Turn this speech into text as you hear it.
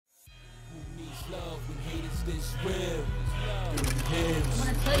I'm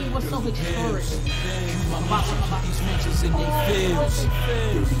gonna tell you what's so historic. These mentions in their fields.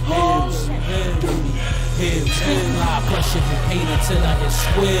 Hills, apply pressure and pain until I hit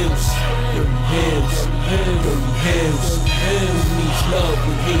squills. Hills, who needs love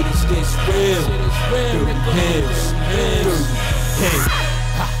when hate is this real? Hills,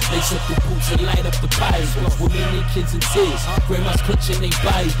 lace up the boots and light up the Bibles. Women and kids in tears, grandmas clutching their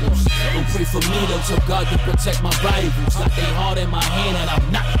Bibles. Don't pray for me though, tell God to protect my rivals. Got they heart in my hand and I'm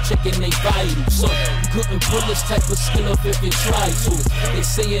not checking they vitals. So you couldn't pull this type of skill up if you tried to. They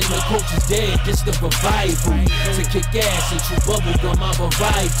saying the coach is dead, this the revival. To kick ass and chew bubble gum, I've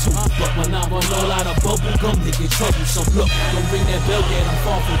arrived to. But when I run all out of bubble gum, they get trouble. So look, don't ring that bell yet, I'm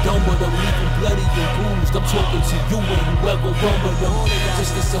far from done with them. Leaving bloody and bruised, I'm talking to you and whoever run with them.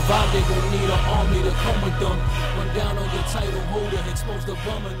 Just to survive, they gon' need an army to come with them. Run down on your title holder, expose the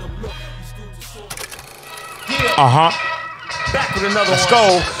bum in them. Look, these dudes are so... Back with another Let's one.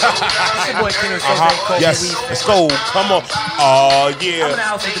 go. It's your boy King Yes, let's go. Come on. Oh,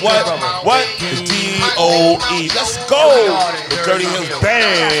 yeah. What? It's D-O-E. Let's go. The Dirty Hills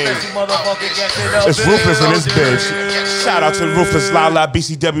Bang. It's Ruthless in this bitch. Shout out to Ruthless, Lariat,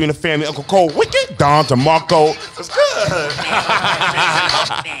 BCW and the family. Uncle Cole, Wicked, Don, to Marco. What's good?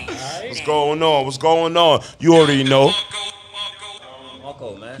 What's going on? What's going on? You already know.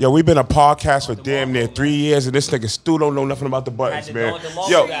 Man. Yo, we've been a podcast for damn near 3 years, and this nigga still don't know nothing about the buttons, man.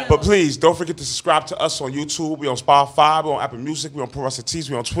 Yo, but please don't forget to subscribe to us on YouTube. We on Spotify, we on Apple Music, we on Pro Wrestling Tees,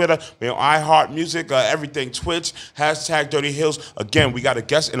 we on Twitter, we on iHeart Music, everything, Twitch, hashtag Dirty Hills. Again, we got a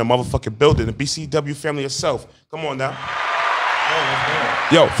guest in the motherfucking building, the BCW family itself. Come on now.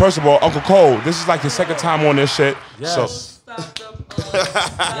 Yo, first of all, Uncle Cole, this is like your second time on this shit. Yes. So.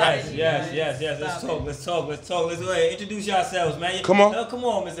 Yes. Let's talk. Let's go ahead. Introduce yourselves, man. Come on. Come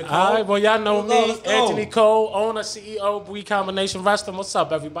on, Mr. Cole. All right, well, y'all know me, Let's go. Anthony Cole, owner, CEO, Bree Combination Wrestling. What's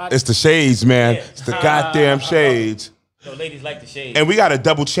up, everybody? It's the shades, man. Yeah. It's the goddamn shades. Yo, ladies like the shade. And we got a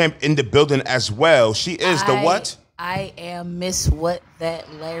double champ in the building as well. She is the what? I am Miss What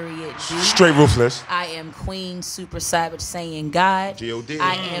That Lariat Do. Straight Ruthless. I am Queen Super Savage Saiyan God. G.O.D.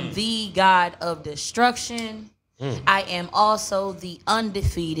 I am the God of Destruction. I am also the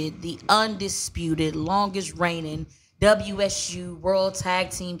undefeated, the undisputed, longest reigning WSU World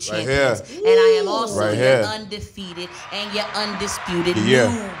Tag Team Champions. here. And I am also Right the here. undefeated and yet undisputed Yeah.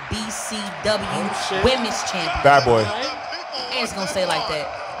 new BCW Women's Champion. Bad boy. I ain't just gonna say it like that.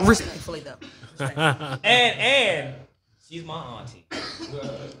 Respectfully though. And she's my auntie.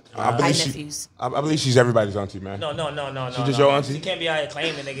 I believe she's everybody's auntie, man. No. She just your auntie? She can't be out here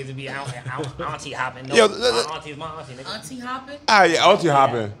claiming niggas to be auntie hopping. No, Yo, my auntie is my auntie, nigga. Auntie hopping? Ah, yeah, auntie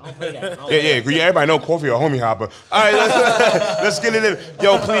hopping. I don't play that. Yeah. Everybody know Kofi or homie hopper. All right, let's get it in.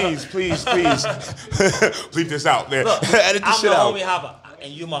 Yo, please. Bleep this out, man. Edit this I'm shit the out. homie hopper,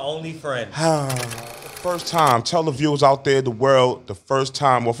 and you're my only friend. First time, tell the viewers out there, the world, the first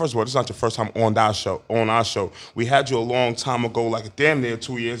time. Well, first of all, this is not your first time on our show. We had you a long time ago, like a damn near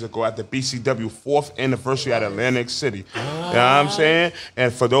 2 years ago, at the BCW 4th anniversary at Atlantic City. You know what I'm saying?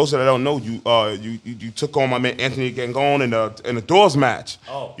 And for those that don't know, you took on my man Anthony Gangone in the doors match.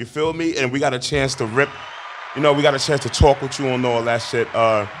 Oh. You feel me? And we got a chance to rip. You know, we got a chance to talk with you and all that shit.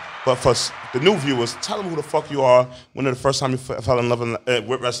 But for the new viewers, tell them who the fuck you are. When the first time you fell in love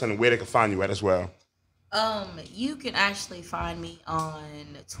with wrestling, and where they can find you at as well. You can actually find me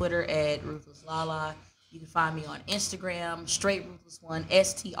on Twitter at Ruthless Lala. You can find me on Instagram, Straight Ruthless 1,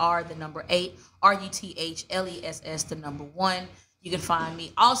 STR the number 8, RUTHLESS the number 1. You can find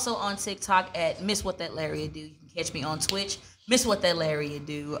me also on TikTok at Miss What That Lariat Do. You can catch me on Twitch, Miss What That Lariat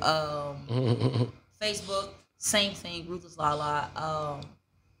Do. Facebook, same thing, Ruthless Lala.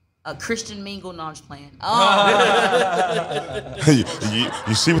 A Christian Mingle, no, I'm just playing.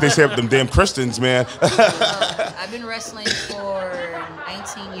 You see what they say about them damn Christians, man. I've been wrestling for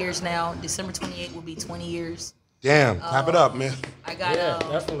 19 years now. December 28th will be 20 years. Damn, clap it up, man. I got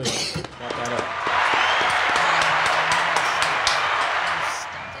definitely. Clap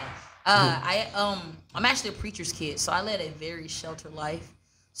that up. I'm actually a preacher's kid, so I led a very sheltered life.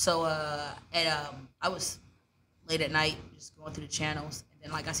 So I was late at night just going through the channels.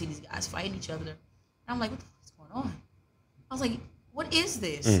 And like I see these guys fighting each other, and I'm like, what the fuck is going on? I was like, what is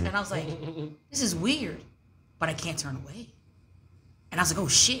this? And I was like, this is weird, but I can't turn away. And I was like, oh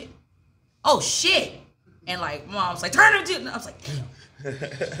shit. And like, my mom was like, turn it. I was like, damn.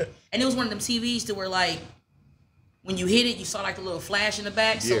 And it was one of them TVs to where like, when you hit it, you saw like the little flash in the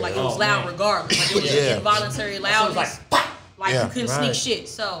back, so like it was loud regardless. Like it was just involuntary loud, like you couldn't sneak shit.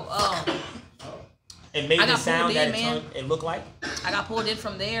 So It made I the got sound pulled that in, man. it looked like. I got pulled in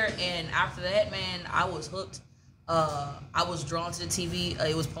from there, and after that, man, I was hooked. I was drawn to the TV.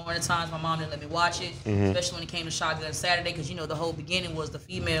 It was porn at times. My mom didn't let me watch it, especially when it came to Shotgun Saturday, because you know the whole beginning was the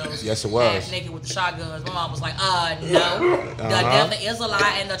females Yes, it was. half naked with the shotguns. My mom was like, no, the devil is a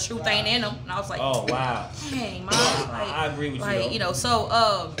lie and the truth ain't in them. And I was like, Oh wow. dang, mom. I agree with you. Like, Though. you know,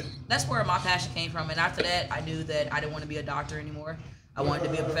 so that's where my passion came from. And after that, I knew that I didn't want to be a doctor anymore. I wanted to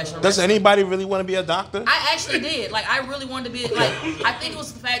be a professional Does wrestler. anybody really want to be a doctor? I actually did. Like, I really wanted to be, like, I think it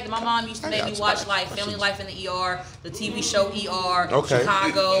was the fact that my mom used to make me watch, like, Family Life in the ER, the TV show ER, Okay.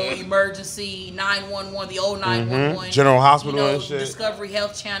 Chicago, Emergency, 911, the old 911. General Hospital you know, and shit. Discovery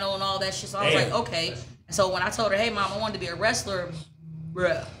Health Channel and all that shit. So I was like, okay. And so when I told her, hey, mom, I wanted to be a wrestler,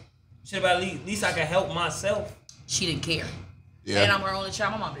 bruh. Shit about at least I can help myself. She didn't care. Yeah. And I'm her only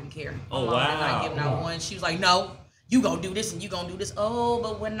child. My mom didn't care. My Oh, mom did wow. not give not one. She was like, no. You gonna do this and you gonna do this. Oh,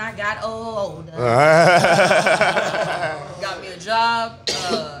 but when I got older, got me a job.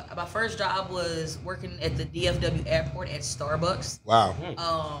 My first job was working at the DFW airport at Starbucks. Wow.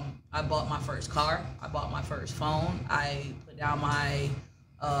 I bought my first car. I bought my first phone. I put down my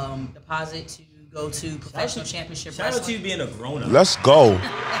deposit to go to professional championship Shout out to wrestling. you being a grown up. Let's go.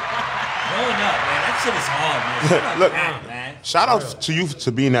 Growing up, man, that shit is hard, man. Shout out Look, to that, man. Shout out to you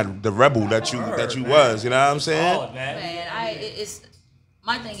to being the rebel that you was. You know what I'm saying? Hard, man. Man, it's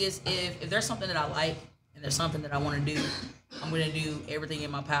my thing is if there's something that I like and there's something that I want to do, I'm gonna do everything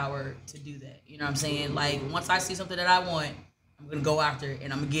in my power to do that. You know what I'm saying? Like once I see something that I want, I'm gonna go after it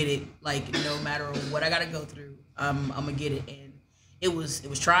and I'm gonna get it. Like no matter what I gotta go through, I'm gonna get it. And it was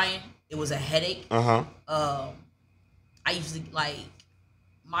trying. It was a headache. I used to like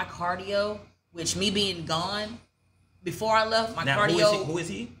my cardio, which me being gone before I left, my Now, cardio. who is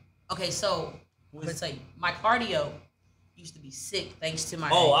he? Okay, so I'm gonna say my cardio used to be sick thanks to my.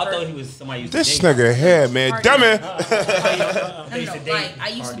 Oh, I thought he was somebody used This to date. nigga here, man. Dummy. No, like I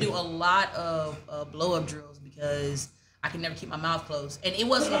used to do a lot of blow up drills because I could never keep my mouth closed, and it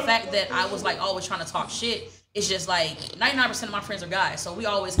wasn't the fact that I was like always trying to talk shit. It's just like 99% of my friends are guys, so we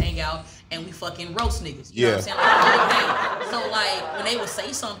always hang out and we fucking roast niggas. You know what I'm saying? Like, all day. So like when they would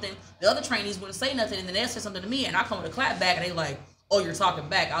say something, the other trainees wouldn't say nothing, and then they'd say something to me, and I come with a clap back, and they like, "Oh, you're talking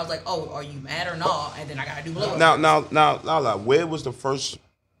back." I was like, "Oh, are you mad or not?" And then I gotta do blow up. Now, where was the first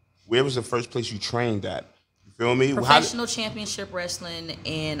place you trained at? You feel me? Professional Championship Wrestling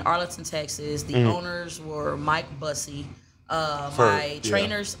in Arlington, Texas. The owners were Mike Bussey. My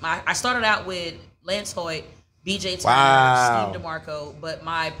trainers, I started out with Lance Hoyt, BJ Turner, Steve DeMarco, but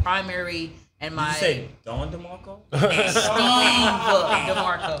my primary and my... Did you say Don DeMarco? Steve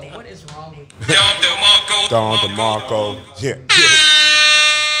DeMarco. What is wrong with you? Don DeMarco. Yeah.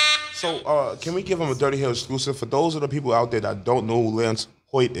 So, can we give him a Dirty Hill exclusive? For those of the people out there that don't know who Lance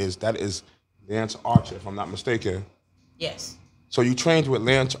Hoyt is, that is Lance Archer, if I'm not mistaken. Yes. So you trained with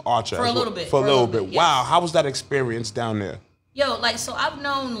Lance Archer For a little bit. For a little bit. Yes. Wow, how was that experience down there? Yo, like, so I've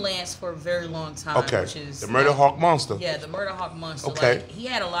known Lance for a very long time. Okay. Which is, The Murder Hawk Monster. Yeah, the Murder Hawk Monster. Okay. Like, he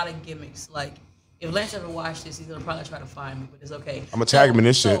had a lot of gimmicks. Like, if Lance ever watched this, he's gonna probably try to find me, but it's okay. I'm gonna tag him in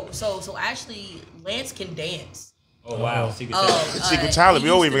this shit. So actually, Lance can dance. Oh wow, secret talent. Secret talent. We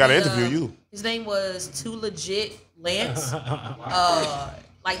don't even gotta used to interview be, you. His name was Too Legit Lance.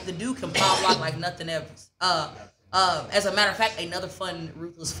 Like the dude can pop lock like nothing else. As a matter of fact, another fun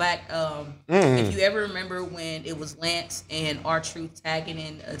ruthless fact. If you ever remember when it was Lance and R-Truth tagging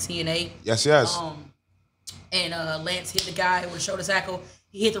in TNA. Yes. And Lance hit the guy with a shoulder tackle.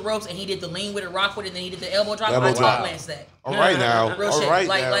 He hit the ropes and he did the lean with it, rock with it, and then he did the elbow drop. Elbow I drop. taught Lance that. All right now. Real All shit. right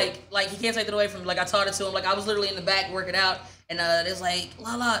like, now. like he can't take it away from me. Like I taught it to him. Like I was literally in the back working out, and it was like,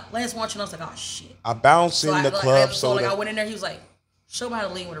 Lance wants you. And I was like, oh shit. I bounce in the club so I that went in there. He was like, show me how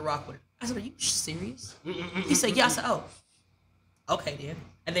to lean with a rock with it. I said, are you serious? He said, yeah. I said, oh, okay then.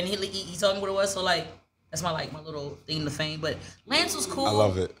 And then he told me what it was. So like that's my little thing to fame. But Lance was cool. I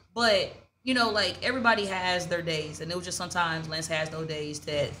love it. But you know, like everybody has their days, and it was just sometimes Lance has those days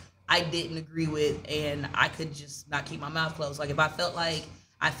that I didn't agree with, and I could just not keep my mouth closed. Like if I felt like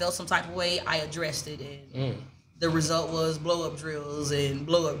I felt some type of way, I addressed it, and the result was blow up drills and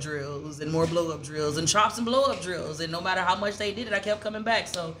more blow up drills and chops and blow up drills. And no matter how much they did it, I kept coming back.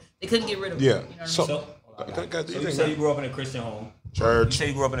 So they couldn't get rid of me. Yeah. You know what So- I mean? So you said you grew up in a Christian home. You church. said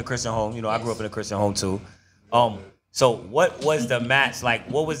you grew up in a Christian home. You know, I grew up in a Christian home too. So what was the match like?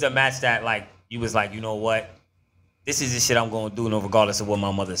 What was the match that like you was like, you know what? This is the shit I'm gonna do, no, regardless of what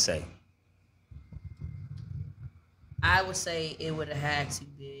my mother say. I would say it would have had to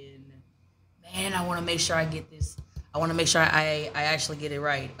been, man, I want to make sure I get this. I want to make sure I actually get it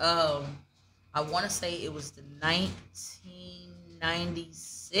right. I want to say it was the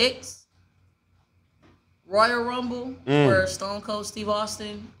 1996 Royal Rumble where Stone Cold Steve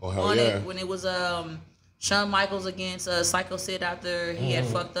Austin won it when it was Shawn Michaels against Psycho Sid after he had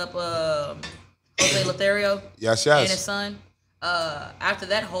fucked up Jose Lothario and his son. After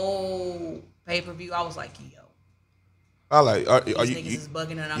that whole pay-per-view, I was like, yo. These niggas is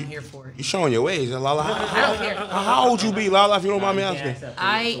bugging and I'm here for it. You showing your ways, Lala. I don't care. How old you be, Lala, if you don't mind me asking?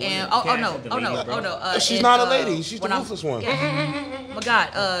 I am. Oh no. She's not a lady. She's the ruthless one. My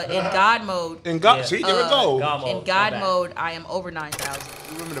God. In God mode. In God, see, there we go. In God mode, I am over 9,000.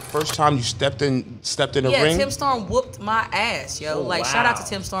 You remember the first time you stepped in the ring? Yeah, Tim Storm whooped my ass, yo. Shout out to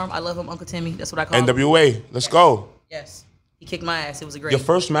Tim Storm. I love him, Uncle Timmy. That's what I call him. NWA. Let's go. Yes. He kicked my ass. It was a great. Your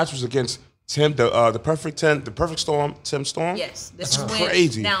first match was against Tim, the perfect storm, Tim Storm. Yes, this is when,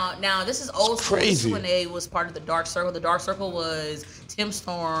 crazy. Now this is old school. Crazy. This is when they was part of the Dark Circle. The Dark Circle was Tim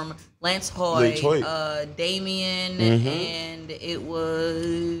Storm, Lance Hoy, Damien, and it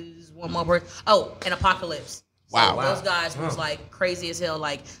was one more person. Oh, and Apocalypse. Wow. So those guys was like crazy as hell.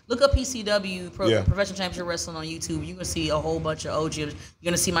 Like, look up PCW, Professional Championship Wrestling on YouTube. You can see a whole bunch of OGs. You're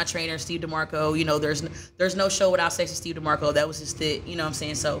gonna see my trainer, Steve DeMarco. You know, there's no show without Sexy Steve DeMarco. That was his thing. You know what I'm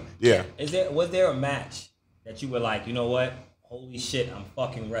saying? So yeah. Was there a match that you were like, you know what? Holy shit, I'm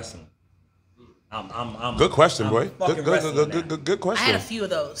fucking wrestling. I'm good question, boy. Good question. I had a few of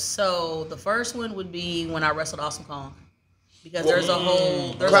those. So the first one would be when I wrestled Awesome Kong. Because there's a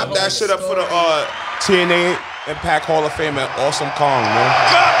whole clap that shit up for the TNA Impact Hall of Fame and Awesome Kong,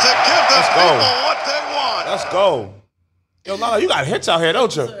 man. Got to give the people what they want. Let's go. Yo, Lala, you got hits out here,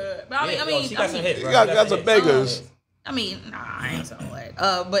 don't you? I mean, she got some hits. You got some bangers. I mean, nah, I ain't so glad.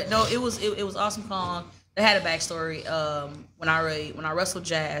 But no, it was Awesome Kong. They had a backstory. When I wrestled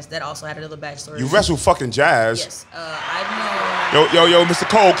Jazz, that also had another backstory. You wrestled fucking Jazz? Yes. I've known. Yo, Mr.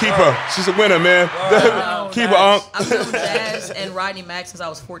 Cole, keep her. She's a winner, man. Keep her, I've known Jazz and Rodney Mack since I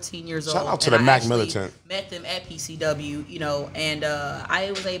was 14 years old. Shout out to the Mac militant. Met them at PCW, you know, and I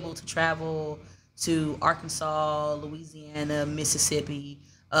was able to travel to Arkansas, Louisiana, Mississippi,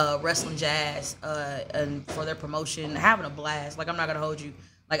 wrestling Jazz, and for their promotion, having a blast. Like, I'm not gonna hold you.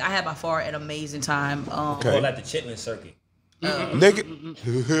 Like, I had by far an amazing time. Okay. Or like the Chitlin circuit. Nigga.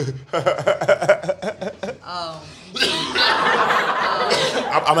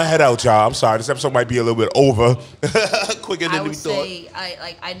 I'm gonna head out, y'all. I'm sorry. This episode might be a little bit over. Quicker than we thought.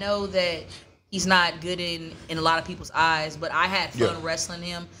 I know that he's not good in a lot of people's eyes, but I had fun wrestling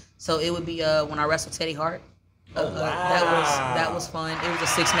him. So it would be when I wrestled Teddy Hart. That was fun. It was a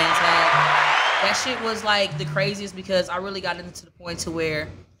 6-man tag. That shit was like the craziest because I really got into the point to where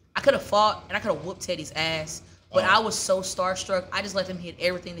I could have fought and I could have whooped Teddy's ass, but I was so starstruck. I just let him hit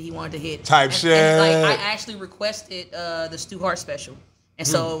everything that he wanted to hit. Shit. And like, I actually requested the Stu Hart special, and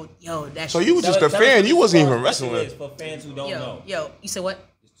so So you was just a fan. You wasn't even wrestling. For fans who don't know. Yo, you said what?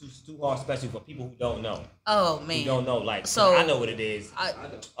 It's Stu Hart special for people who don't know. Oh man, who don't know. Like, so I know what it is.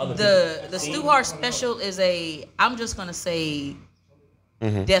 The Stu Hart special is I'm just gonna say.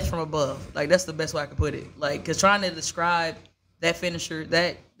 Death from above. Like, that's the best way I can put it. Like, cause trying to describe that finisher,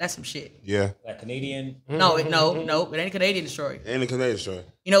 that's some shit. Yeah. Like Canadian. No, it ain't a Canadian destroyer. Ain't a Canadian destroyer.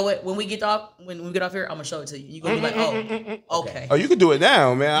 You know what? When we get off here, I'm gonna show it to you. You gonna be like, oh, okay. Oh, you can do it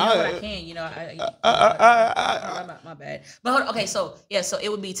now, man. I can. You know, my bad. But okay, so it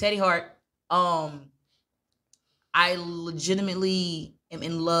would be Teddy Hart. I legitimately am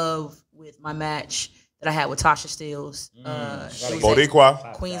in love with my match that I had with Tasha Steelz.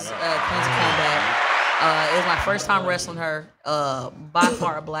 Boricua. Queens of Combat. It was my first time wrestling her. By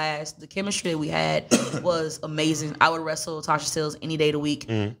far a blast. The chemistry that we had was amazing. I would wrestle Tasha Steelz any day of the week.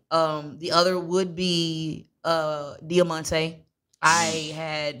 The other would be Diamante. I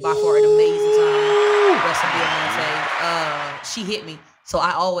had by far an amazing time wrestling Diamante. She hit me, so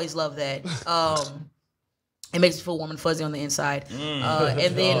I always love that. It makes me feel warm and fuzzy on the inside.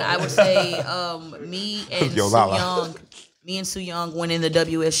 And then I would say me and Su Young winning the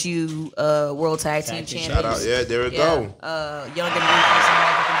WSU World Tag Team Champions. Shout out, there we go. Young and me facing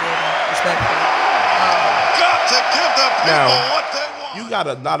African building, respectfully. Got to give the people what they want. You got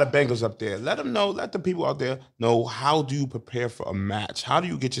a lot of bangers up there. Let them know, let the people out there know, how do you prepare for a match? How do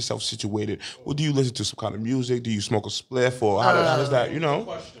you get yourself situated? Or do you listen to some kind of music? Do you smoke a spliff? Or how does that, you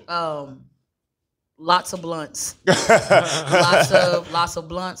know? Lots of blunts. lots of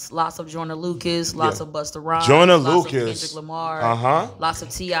blunts, lots of Jordan Lucas, lots of Busta Rhymes, Jordan lots Lucas. of Kendrick Lamar, lots of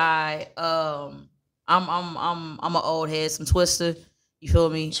T.I. I'm an old head, some Twister. You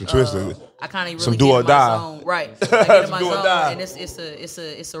feel me? Some Twister. I kind of really some do or die. Zone. Right. I get in my zone, and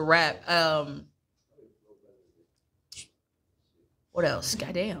it's a rap. What else?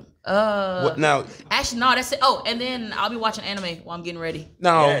 Goddamn. What now? Actually, no, that's it. Oh, and then I'll be watching anime while I'm getting ready.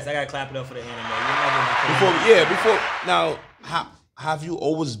 Now, Yes, I gotta clap it up for the anime. before now, have you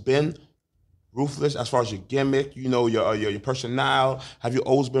always been ruthless as far as your gimmick? You know, your personnel. Have you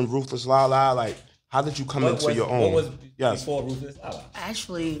always been ruthless, Lala? Like, how did you come into your own? What was yes. before Ruthless Lala?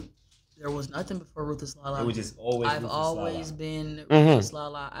 Actually, there was nothing before Ruthless Lala. It was just always. I've Ruthless always Lala. been Ruthless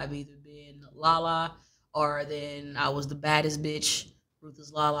Lala. I've either been Lala or then I was the baddest bitch,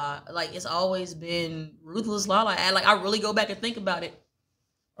 Ruthless Lala. Like, it's always been Ruthless Lala. And like, I really go back and think about it.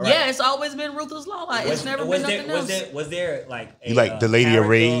 Right. Yeah, it's always been Ruthless Lala. It's never been nothing else. Was there like a, You like the Lady of character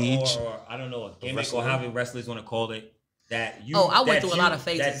Rage? or I don't know, a gimmick or however wrestlers want to call it that you? Oh, I went that through a you- lot of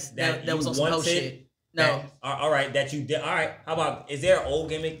phases. That was on some whole shit. No. All right, that you did. All right, how about, is there an old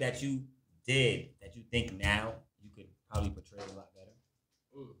gimmick that you did that you think now you could probably portray a lot better?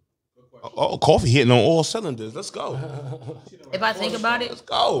 Oh, coffee hitting on all cylinders. Let's go. If I think about it, Let's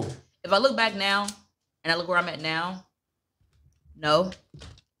go. if I look back now and I look where I'm at now, no.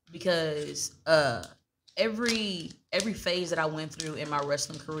 Because every phase that I went through in my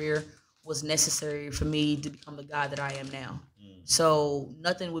wrestling career was necessary for me to become the guy that I am now. So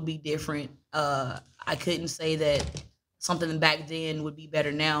nothing would be different. I couldn't say that something back then would be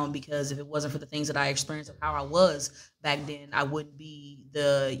better now, because if it wasn't for the things that I experienced of how I was back then, I wouldn't be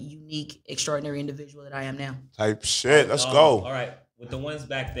the unique, extraordinary individual that I am now. Type shit. Let's go. All right, with the ones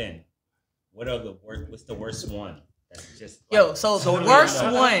back then, what are the worst? What's the worst one? That's just Yo, so the worst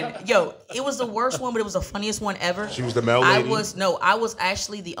one, it was the worst one, but it was the funniest one ever. She was the male lady? I was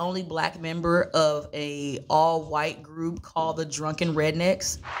actually the only black member of a all-white group called the Drunken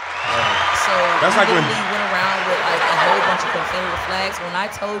Rednecks. So That's like we when- literally went around with like a whole bunch of Confederate flags. When I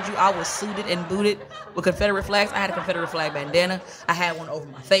told you I was suited and booted with Confederate flags, I had a Confederate flag bandana. I had one over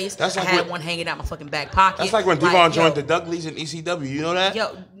my face. That's like I had when- one hanging out my fucking back pocket. That's like when Devon joined yo, the Dudleys in ECW. You know that?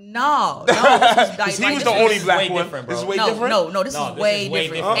 Yo, no. This was, like, He was this the only is black way one. different, This is bro. way no, different? No, this No, is this way is way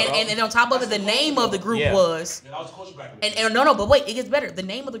different. different, And on top of it, the name of the group Yeah. was. And no, but wait, it gets better. The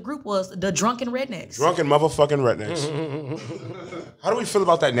name of the group was the Drunken Rednecks. Drunken motherfucking rednecks. How do we feel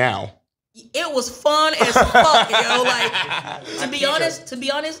about that now? It was fun as fuck, yo. Like, to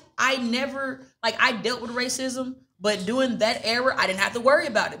be honest, I never, like, I dealt with racism, but during that era, I didn't have to worry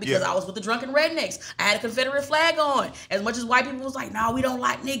about it because Yeah. I was with the Drunken Rednecks. I had a Confederate flag on. As much as white people was like, no, we don't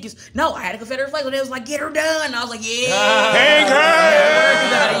like niggas. No, I had a Confederate flag on. They was like, get her done. And I was like, yeah. Hang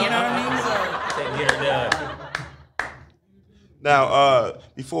her! You know what I mean? So, Get her done. Now,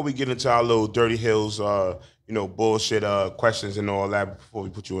 before we get into our little Dirty Hills, bullshit questions and all that, before we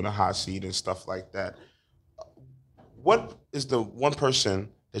put you in a hot seat and stuff like that, what is the one person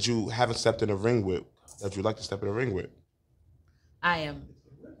that you haven't stepped in a ring with that you'd like to step in a ring with? I am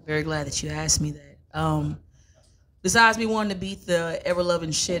very glad that you asked me that. Besides me wanting to beat the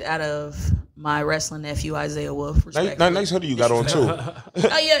ever-loving shit out of my wrestling nephew, Isaiah Wolf. Nice hoodie you got on, too. Oh,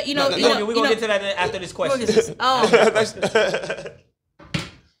 yeah, you know. We're gonna get to that after this We're gonna question. get this.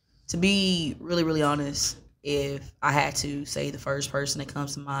 To be really, really honest, if I had to say the first person that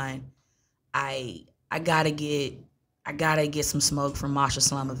comes to mind, I gotta get some smoke from Masha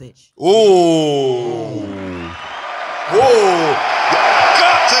Slamovich. Ooh. Whoa.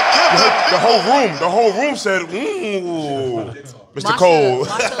 Got to give The whole room said, ooh. Mr. Cole.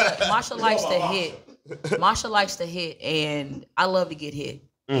 Masha likes to hit. Masha likes to hit, and I love to get hit.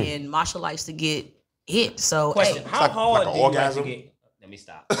 And Masha likes to get hit. So, Question: hey, How like hard an do you like to orgasm? get? Let me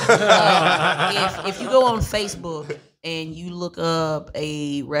stop. if you go on Facebook and you look up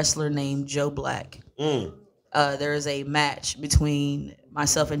a wrestler named Joe Black, there is a match between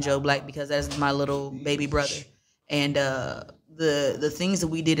myself and Joe Black because that's my little baby brother. And the things that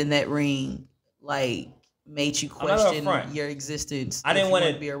we did in that ring, like, made you I'm not question upfront. your existence. I didn't if you wanna-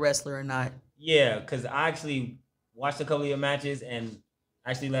 wanted to be a wrestler or not. Yeah, because I actually watched a couple of your matches and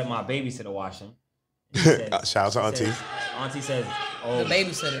actually let my babysitter watch them. Shout out to Auntie. Auntie says, "Oh, The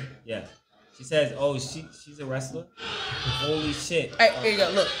babysitter. yeah." She says, "Oh, she's a wrestler." Holy shit! Hey, here you go.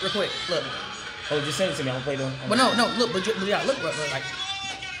 Look, real quick. Look. Oh, just send it to me. I'm gonna play them. But no, look, but yeah, look, like,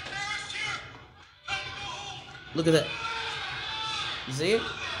 look at that. You see it?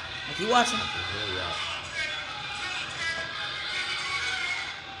 Keep watching.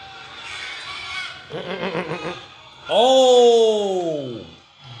 Oh,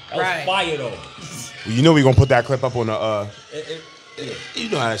 that was Right. fire though. You know we gonna put that clip up on the, Yeah. you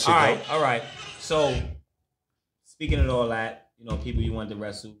know how that shit All right. So, speaking of all that, people you wanted to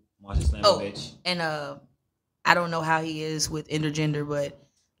wrestle, Masha Slamovich. And I don't know how he is with intergender, but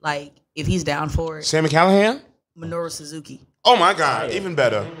like if he's down for it, Sammy Callahan? Minoru Suzuki. Oh my God, even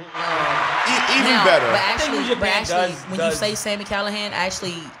better. Even better. But actually, when you say Sami Callihan,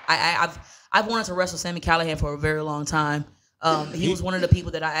 actually, I've wanted to wrestle Sami Callihan for a very long time. He was one of the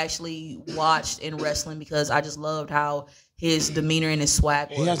people that I actually watched in wrestling because I just loved how his demeanor and his swag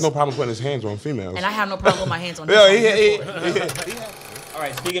was. He has no problem putting his hands on females. And I have no problem with my hands on him. All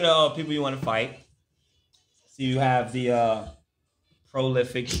right, speaking of people you want to fight, so you have the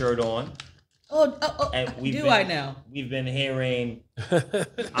prolific shirt on. And I now? We've been hearing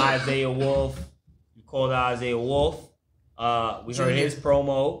Isaiah Wolf. You called Isaiah Wolf. We heard his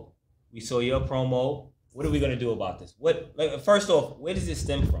promo. We saw your promo. What are we gonna do about this? First off, where does it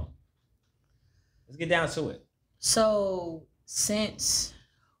stem from? Let's get down to it. So since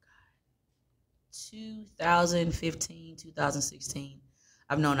 2015, 2016,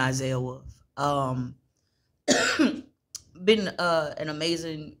 I've known Isaiah Wolf. Been an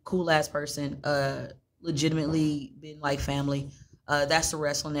amazing, cool ass person. Legitimately been like family. That's the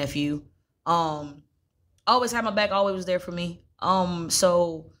wrestling nephew. Always had my back. Always was there for me.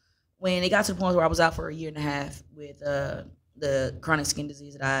 So when it got to the point where I was out for a year and a half with the chronic skin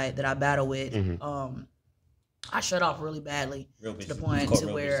disease that I battle with, I shut off really badly to the point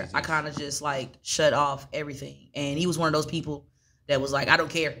to where I kind of just like shut off everything. And he was one of those people that was like, I don't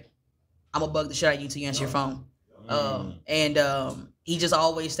care. I'm gonna bug the shit out of you until you answer your phone. He just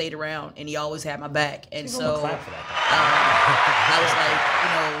always stayed around and he always had my back. And so I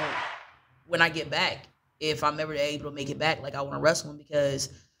was like, when I get back, if I'm ever able to make it back, like I want to wrestle him because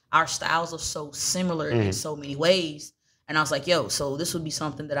our styles are so similar in so many ways. And I was like, yo, so this would be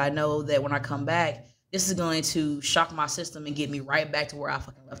something that I know that when I come back, this is going to shock my system and get me right back to where I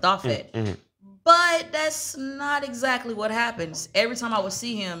fucking left off at. But that's not exactly what happens. Every time I would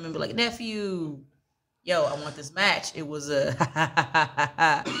see him and be like, nephew, yo, I want this match. It was a,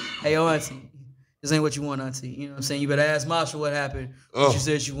 hey, yo, auntie, this ain't what you want, auntie. You know what I'm saying? You better ask Masha what happened. She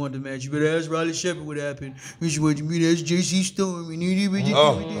said she wanted the match. You better ask Riley Shepard what happened. She wanted to meet us, JC Storm. And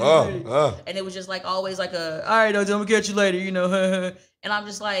it was just like always like a, all right, auntie, I'm going to catch you later, And I'm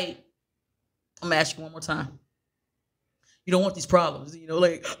just like, I'm going to ask you one more time. You don't want these problems,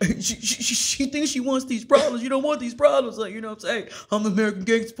 like she thinks she wants these problems. You don't want these problems, like, what I'm saying? I'm an American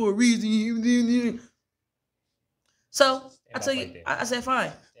gangster for a reason. So I said,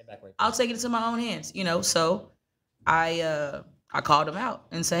 fine, I'll take it into my own hands, So I called him out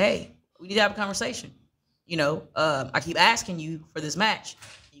and said, hey, we need to have a conversation. I keep asking you for this match.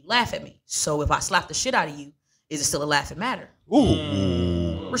 You laugh at me. So if I slap the shit out of you, is it still a laughing matter?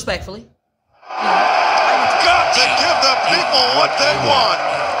 Ooh. Respectfully. Got to give the people what they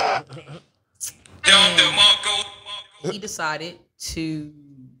want. He decided to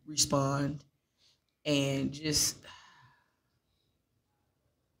respond and just,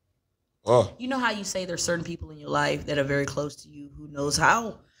 you know how you say there's certain people in your life that are very close to you who knows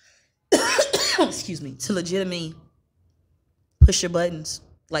how, excuse me, to legitimately push your buttons,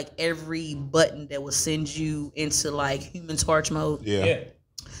 like every button that will send you into like human torch mode. Yeah.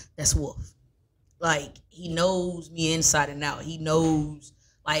 That's Wolf. Like, he knows me inside and out. He knows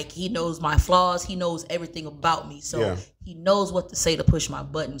my flaws. He knows everything about me. So he knows what to say to push my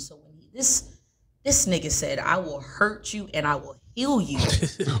button. So when this nigga said, I will hurt you and I will heal you.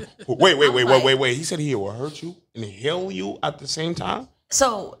 Wait. He said he will hurt you and heal you at the same time?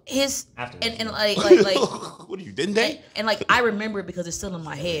 So his and like what are you, didn't they? And like I remember it because it's still in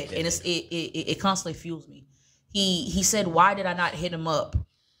my head and it constantly fuels me. He said, why did I not hit him up?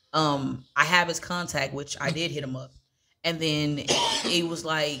 I have his contact, which I did hit him up. And then it was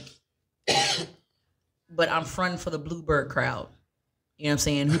like, but I'm fronting for the Bluebird crowd. You know what I'm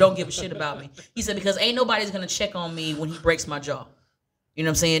saying? Who don't give a shit about me. He said, because ain't nobody's going to check on me when he breaks my jaw. You know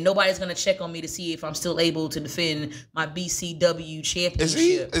what I'm saying? Nobody's going to check on me to see if I'm still able to defend my BCW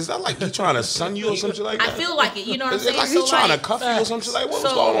championship. Is that like he trying to sun you or something like that? I feel like it. You know what I'm saying? Like he's trying to cuff you or something like what's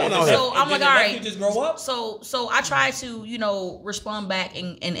going on out here? So I'm like, all right. You just grow up? So I try to, respond back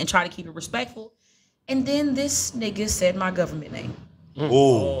and try to keep it respectful. And then this nigga said my government name.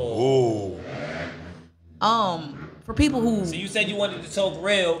 Ooh. For people who... So you said you wanted to talk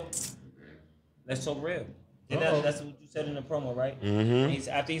real. Let's talk real. That's what you said in the promo, right? Mm-hmm.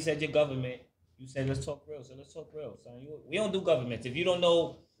 After he said your government, you said let's talk real. So let's talk real, son. We don't do governments. If you don't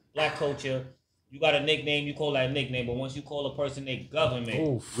know black culture, you got a nickname, you call that a nickname. But once you call a person a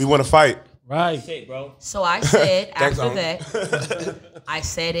government, we want to fight. Right. Shit, bro. So I said after that, I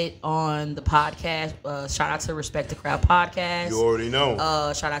said it on the podcast. Shout out to Respect the Crowd podcast. You already know.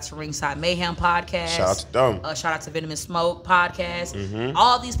 Shout out to Ringside Mayhem podcast. Shout out to them. Shout out to Venomous Smoke podcast. Mm-hmm.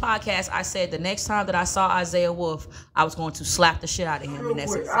 All these podcasts, I said the next time that I saw Isaiah Wolf, I was going to slap the shit out of him. And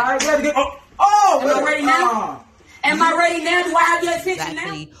that's it. All right, gotta get. Am I ready now? Am I ready now? Do I have your attention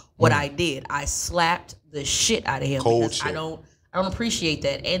exactly what I did. I slapped the shit out of him Cold because shit. I don't appreciate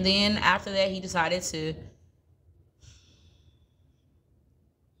that. And then after that, he decided to.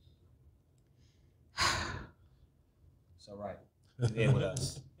 It's all right. You here with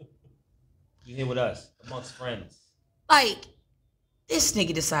us. You here with us amongst friends. Like, this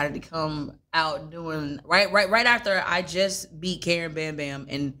nigga decided to come out doing right after I just beat Karen Bam Bam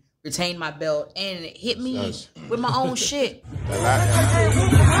and retained my belt and hit me with my own shit.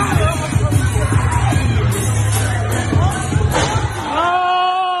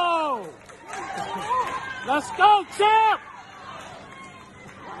 Oh! Let's go, champ!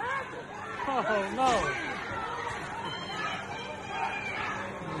 Oh, no.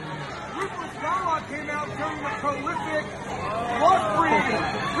 Lariat came out during the prolific, blood-free,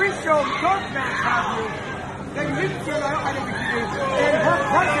 pre-show dark match happening. Then you didn't see that, I don't think you did. And her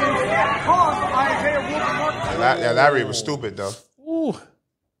presence caused Isaiah Wolf. Yeah, Larry was stupid though. Ooh.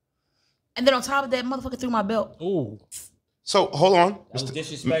 And then on top of that, motherfucker threw my belt. Ooh. So hold on, That was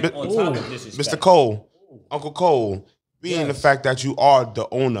disrespect on top of disrespect. Mr. Cole, Uncle Cole, being Yes. the fact that you are the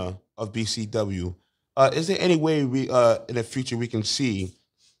owner of BCW, is there any way we in the future we can see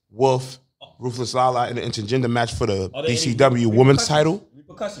Wolf, Ruthless Lala in the intergender match for the Are there any BCW women's title?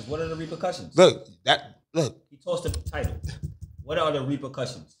 Repercussions. What are the repercussions? Look, He tossed the title. What are the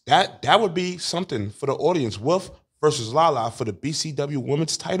repercussions? that would be something for the audience. Wolf versus Lala for the BCW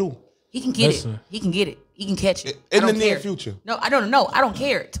women's title He can get it. He can get it. He can catch it. in I the don't near care. future. No, I don't know. I don't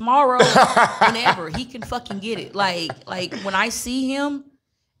care. Tomorrow, whenever, he can fucking get it. Like when I see him,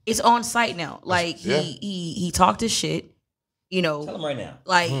 it's on site now. Like he talked his shit. You know. Tell him right now.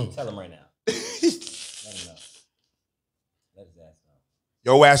 Like Tell him right now. Let him know. Let his ass know.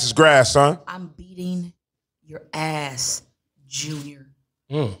 Your ass is grass, son. I'm beating your ass, Junior.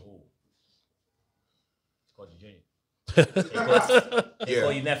 It's called your junior. They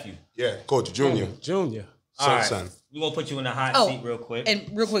call you nephew. Yeah, Coach Junior. Junior. All right. Son. We're gonna put you in the hot Oh, seat real quick. And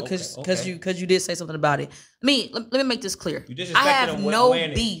real quick, because Okay. you did say something about it. Let me make this clear. You disrespected I have him no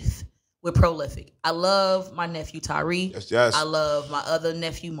wearing it. beef with Prolific. I love my nephew Tyree. Yes. I love my other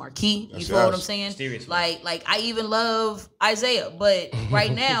nephew Marquis. You Yes, feel what yes. I'm saying? Mysteriously. Like I even love Isaiah, but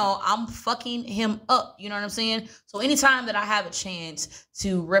right now I'm fucking him up. You know what I'm saying? So anytime that I have a chance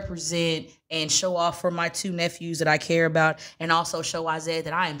to represent and show off for my two nephews that I care about, and also show Isaiah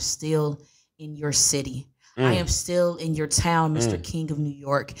that I am still in your city. I am still in your town, Mr. King of New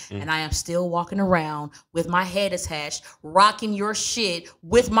York, and I am still walking around with my head attached, rocking your shit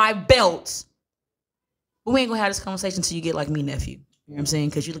with my belt. But we ain't gonna have this conversation until you get like me, nephew. You know what I'm saying?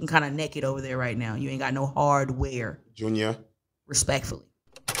 Because you're looking kind of naked over there right now. You ain't got no hardware. Junior. Respectfully.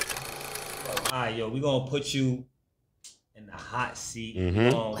 All right, yo, we're gonna put you in the hot seat.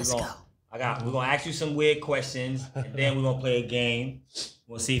 Let's go. We're gonna ask you some weird questions, and then we're gonna play a game.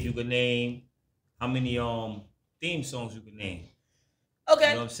 We'll see if you can name how many theme songs you can name. Okay.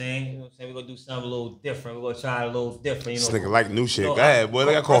 You know what I'm saying? You know what I'm saying? We're gonna do something a little different. We're gonna try a little different. This You know, nigga like new shit. No, Go ahead, boy.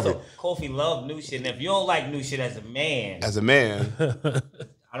 Look at Kofi. Kofi love new shit. And if you don't like new shit as a man, As a man,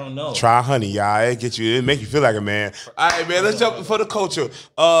 I don't know. try honey, y'all. It get you. It make you feel like a man. All right, man. Let's jump for the culture.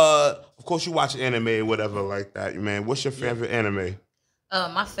 Of course, you watch anime or whatever like that, man. What's your favorite anime?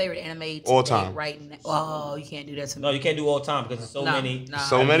 My favorite anime All today, time. right now. Oh, you can't do that to me. No, you can't do all time because there's so Nah, many. nah.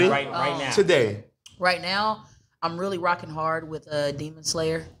 So many? Right now. Today. Right now, I'm really rocking hard with Demon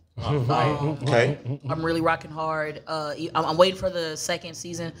Slayer. Okay. I'm really rocking hard. I'm waiting for the second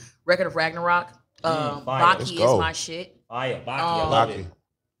season, Record of Ragnarok. fire. Baki Let's is go. my shit. Fire, Baki, I love Baki. it.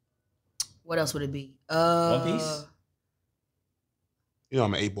 What else would it be? One Piece. You know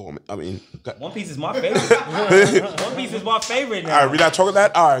I'm an 8-ball. I mean, One Piece is my favorite. One Piece is my favorite now. all right, we not talking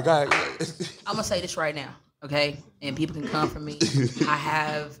that. All right, go ahead. I'm gonna say this right now, okay? And people can come for me. I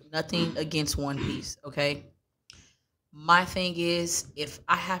have nothing against One Piece, okay? My thing is, if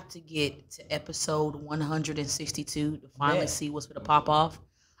I have to get to episode 162 to finally see what's gonna pop off,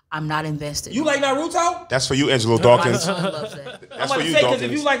 I'm not invested. You like Naruto? That's for you, Angelo My Dawkins. son loves that. I'm That's about for to you, say, because if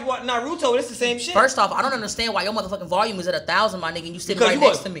Dawkins. you like what Naruto, it's the same shit. First off, I don't understand why your motherfucking volume is at 1,000, my nigga, and you sitting because right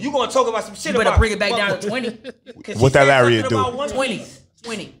next to me. you gonna talk about some shit You better about bring it back down to 20. What that Lariat do? 20.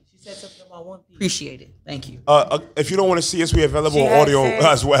 20. She said something about One Piece. Appreciate it. Thank you. If you don't want to see us, we available on audio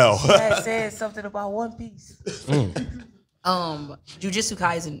as well. said something about One Piece. Jujutsu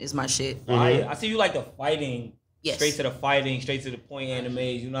Kaisen is my shit. I see you like the fighting. Yes. Straight to the fighting, straight to the point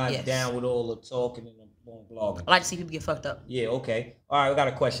animes. You're not Yes. down with all the talking and the blogging. I like to see people get fucked up. Yeah, okay. All right, we got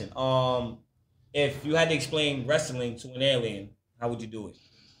a question. If you had to explain wrestling to an alien, how would you do it?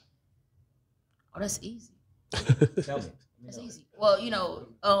 Oh, that's easy. Tell me. That's easy. Well,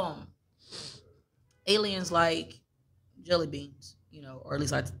 aliens like jelly beans, you know, or at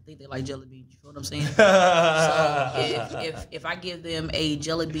least I think they like jelly beans. You feel what I'm saying? So if I give them a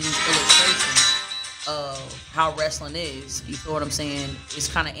jelly beans illustration of how wrestling is, you feel what I'm saying? It's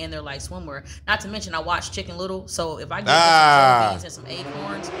kind of in there like swimwear. Not to mention I watch Chicken Little, so if I give them some jelly beans and some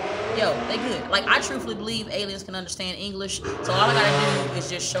acorns, yo, they good. Like I truthfully believe aliens can understand English, so all I gotta do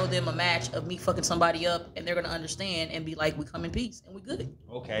is just show them a match of me fucking somebody up, and they're gonna understand and be like, we come in peace and we good.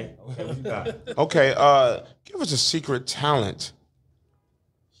 Okay, what you got? Okay, give us a secret talent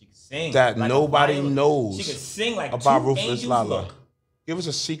She can sing that like nobody knows. She can sing like about two Ruthless angels Lala. look. Give us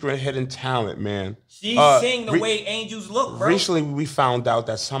a secret hidden talent, man. She sing the way angels look, bro. Recently, we found out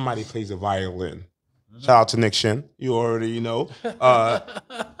that somebody plays a violin. Shout out to Nick Shin. You already know.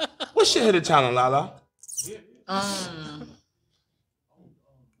 What's your hidden talent, Lala?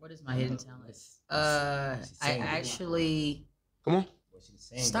 What is my hidden talent? I actually. Come on.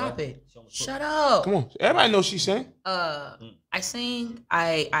 Stop it. Shut up. Come on. Everybody knows she sing. I sing.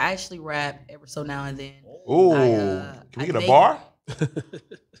 I actually rap every so now and then. Ooh. Can we get a bar?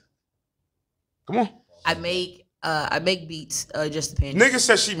 Come on. I make beats. Just depends. Nigga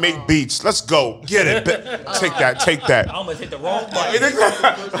says she make beats. Let's go. Get it. Take that. Take that. I almost hit the wrong button.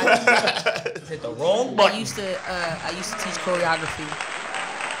 Hit the wrong button. I used to teach choreography.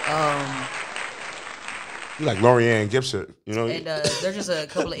 You like Lariat Gibson, you know? And there's just a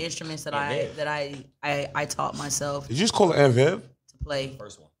couple of instruments that I taught myself. Did you just call it Envib? To play.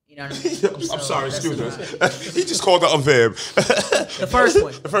 First one. You know what I mean? I'm sorry, excuse us. He just called it Envib. The first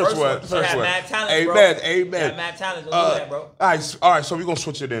one. The first one. Mad talent, Amen, bro. amen. Mad talent. Don't do that, bro. All right, so we're going to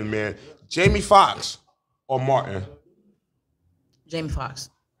switch it in, man. Jamie Foxx or Martin? Jamie Foxx.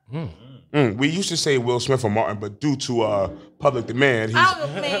 We used to say Will Smith or Martin, but due to public demand,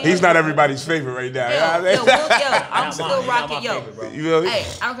 he's not everybody's favorite right now. I'm still rocking. You know? Hey,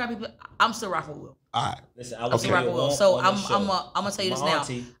 I don't care people. I'm still rocking with Will. All right. Listen, I was rocking with Will. So I'm gonna tell you this now.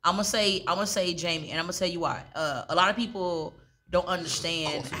 Auntie. I'm gonna say Jamie, and I'm gonna tell you why. A lot of people don't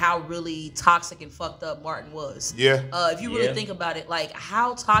understand how really toxic and fucked up Martin was. Yeah. If you really think about it, like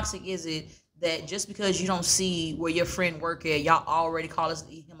how toxic is it that just because you don't see where your friend work at, y'all already call him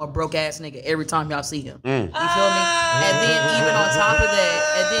a broke ass nigga every time y'all see him. You feel me? And then even on top of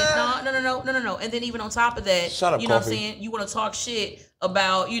that, and then no. And then even on top of that, Shut up, you know Coffee. what I'm saying? You want to talk shit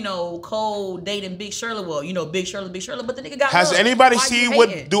about, Cole dating Big Shirley. Well, Big Shirley, but the nigga got Has love. anybody Why seen you what?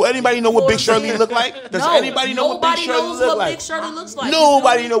 hating? Do anybody know what Big Shirley look like? Does No, anybody know what Big Shirley look like? Big Shirley looks like.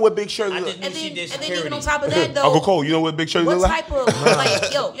 Nobody know what Big Shirley I look just like. knew she did And then even security. on top of that, though, Uncle Cole, you know what Big Shirley what look like? type of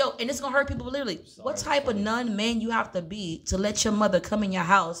like yo, and it's gonna hurt people literally. What type of man you have to be to let your mother come in your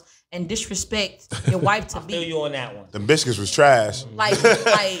house and disrespect your wife to I feel be? you on that one. The biscuits was trash. Like let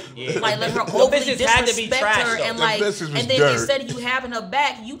her overly bitches had to be disrespect trash, her, though. and The like, bitches was and then dirt. instead of you having her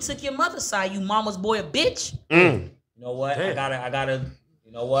back, you took your mother's side. You mama's boy, a bitch. You know what? I gotta.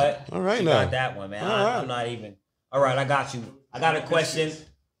 You know what? All right, you now. got that one, man. All right. I'm not even. All right, I got you. I got a question.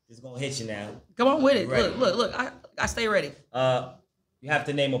 It's gonna hit you now. Come on with it. Right. Look. I stay ready. You have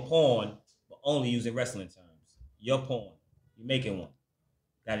to name a porn, but only using wrestling terms. Your porn. You're making one.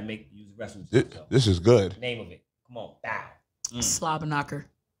 Got to use wrestling terms. This is good. Name of it. Come on. Bow. Slobber knocker.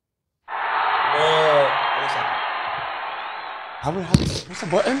 Whoa. What's up? How press a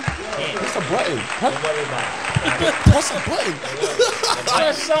button? Press a button. Don't worry about it. Press a button.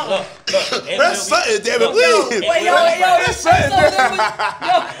 Press something. Look, Press something, damn it, please. Wait, yo.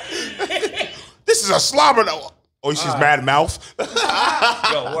 This is a slobber. Oh, she's mad mouth.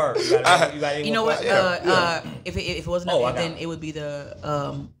 Yo, word. You got any You know more what? questions? If it wasn't Oh, up, then it would be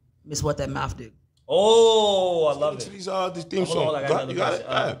the Miss What That Mouth Do. Oh, I love To it. these theme Hold on, songs. I got another You got it?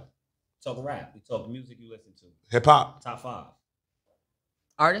 question. Talk rap. We talk music you listen to. Hip hop. Top 5.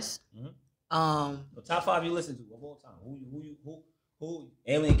 Artists. The top 5 you listen to of all time. Who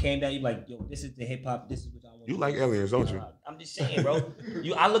Alien came down, you like, yo, this is the hip hop, this is what I want. You like aliens, don't you? I'm just saying, bro.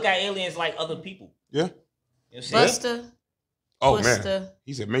 I look at aliens like other people. Yeah. You know what I'm saying? Buster. Oh Twista, man,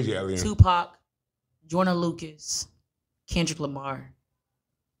 he's a major alien. Tupac, Jordan Lucas, Kendrick Lamar.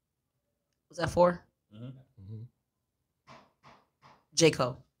 Was that 4? J.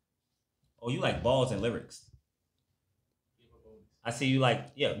 Cole. Oh, you like balls and lyrics. I see you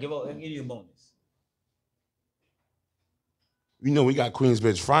like, give you a bonus. You know we got Queens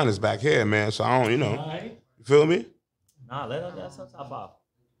Bitch Finest back here, man. So I don't, All right. you feel me? Nah, that's our top 5.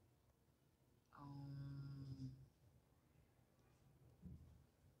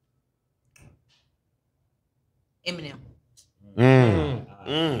 Eminem.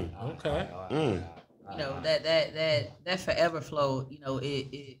 Okay. You know that forever flow. You know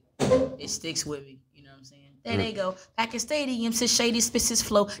it sticks with me. You know what I'm saying? There they go. Back in stadiums, his shady spits his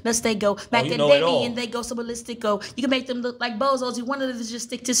flow. Nuts they go. Back you in know it all. Damien, they go so ballistic go. You can make them look like bozos. You wanted to just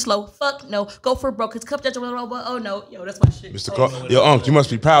stick to slow. Fuck no. Go for broke. His cup judgment over. Oh no. Yo, that's my shit. Mr. Cole, yo, Unc, you must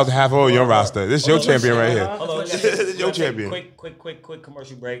be proud to have all your roster. This is your champion right here. Hold on, This is your champion. Quick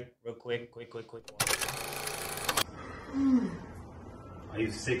commercial break. Real quick. Are you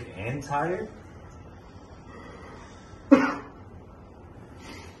sick and tired?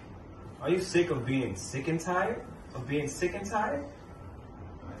 Are you sick of being sick and tired? Of being sick and tired?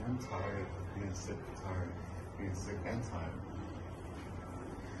 I am tired of being sick and tired. Being sick and tired.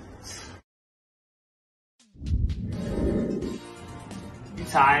 You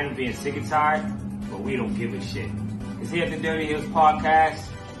tired of being sick and tired? But we don't give a shit. It's here at the Dirty Hills Podcast.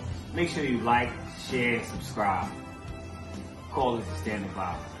 Make sure you like, share, and subscribe. Call us standing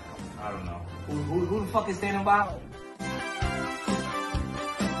by. I don't know. Who the fuck is standing by?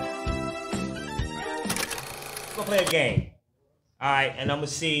 We're gonna play a game. Alright, and I'm gonna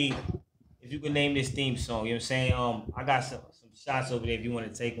see if you can name this theme song. You know what I'm saying? I got some shots over there if you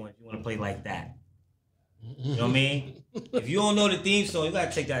want to take one, if you want to play like that. You know what I mean? If you don't know the theme song, you gotta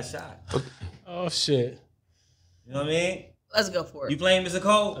take that shot. Oh shit. You know what I mean? Let's go for it. You playing Mr.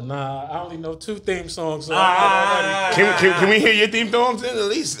 Cole? Nah, I only know 2 theme songs. So Can we hear your theme songs at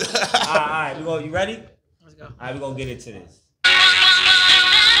least? Alright, you ready? Let's go. Alright, we're gonna get into this.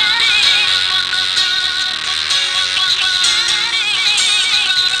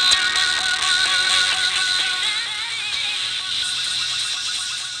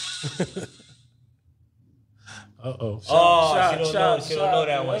 Uh-oh. She don't know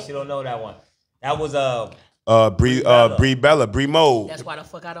that one. She don't know that one. That was Bree Bella, Bree Mo. That's why the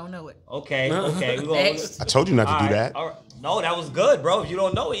fuck I don't know it. Okay. Next. I told you not to do that. All right. No, that was good, bro. If you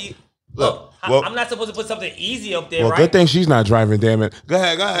don't know it, Look, I'm not supposed to put something easy up there, well, right? good thing she's not driving, damn it. Go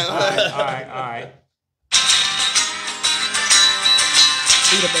ahead. All right.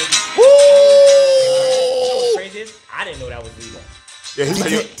 Lita, baby. Woo! What's crazy is, I didn't know that was Lita. Yeah, he's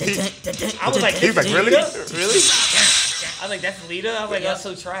I was like, he's like, really? Lita? Really? I was like, that's Lita? I was like, that's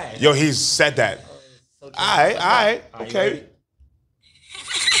so trash. Yo, he's said that. So All right, okay.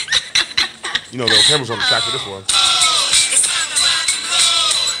 You know, the camera's on the track for this one.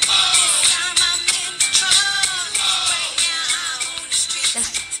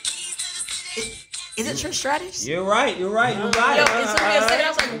 Is it Trish Stratus? You're right. You got Yo, it. it's somebody else said, I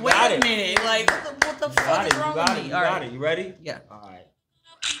was like, wait a minute. Like, what the fuck is wrong with me? You got it. You ready? Yeah. All right.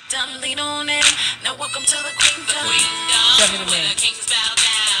 Now welcome to the kingdom.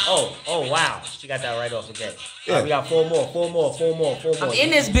 Oh, wow. She got that right off. Okay. Yeah. All right, we got four more. I'm in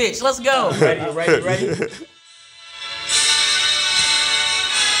this bitch. Let's go. You ready?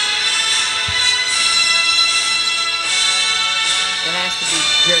 It has to be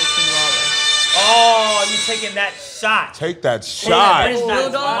Jerry King Lawler. Oh, you taking that shot. Take that shot. That is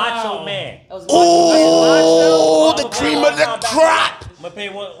not Wow. Macho Man. Oh, the cream of the crop. I'm going to play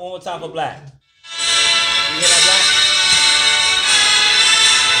one more time for Black. You hear that,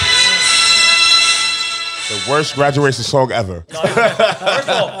 The worst graduation song ever. Black? First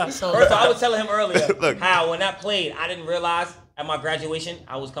off, I was telling him earlier Look. how when that played, I didn't realize at my graduation,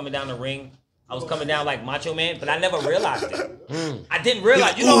 I was coming down the ring. I was coming down like Macho Man, but I never realized it. I didn't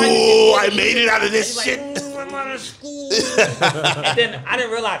realize. You know how Ooh, I made it out of this like, shit. I'm out of school. And then I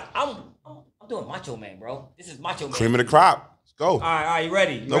didn't realize I'm doing Macho Man, bro. This is Macho Man. Cream of the crop. Let's go. All right, you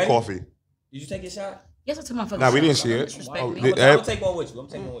ready? You No ready? coffee. Did you take your shot? Yes, I took my fucking Nah, we shot. didn't see Don't it. disrespect Oh, me. did- I'm gonna take one with you.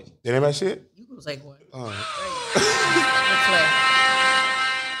 Did anybody see it? You can take one. All right.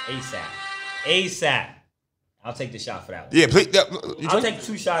 ASAP. I'll take the shot for that one. Yeah, please. I'll take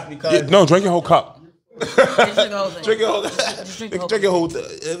 2 shots because No, drink your whole cup. Drink Drink your whole. Just drink the whole Drink your whole. You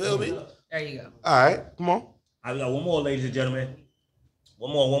feel me? There you go. All right, come on. I got one more, ladies and gentlemen.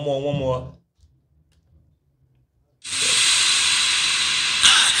 One more.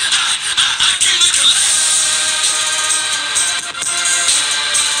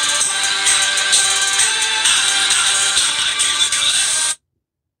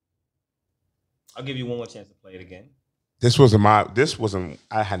 I'll give you one more chance to play it again. This wasn't.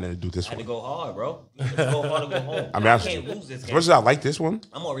 I had nothing to do with this I had one. to go hard, bro. You had to go hard to go home. I mean, I can't lose this as game. much as I like this one,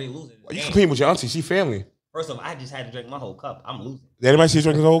 I'm already losing. This you game. competing with your auntie. She family. First of all, I just had to drink my whole cup. I'm losing. Did anybody see you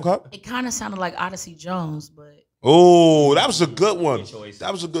drinking the whole cup? It kind of sounded like Odyssey Jones, but Oh, that was a good one. Good choice.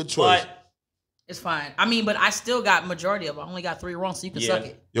 That was a good choice. But it's fine. I mean, but I still got majority of it. I only got 3 wrong, so you can suck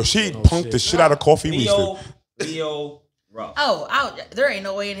it. Yo, she punked the shit out of Coffee Leo, rough. Oh, there ain't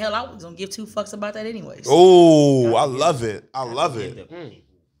no way in hell I was gonna give 2 fucks about that anyways. Oh, I love it. I love it.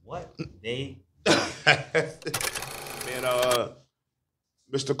 What they Man,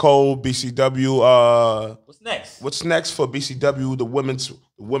 Mr. Cole, BCW. What's next? What's next for BCW? The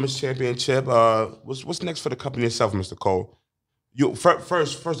women's championship. What's next for the company itself, Mr. Cole? You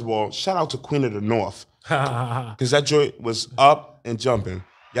first of all, shout out to Queen of the North because that joint was up and jumping.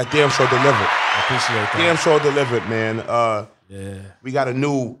 Y'all damn sure delivered. I appreciate that. Damn sure delivered, man. Yeah. We got a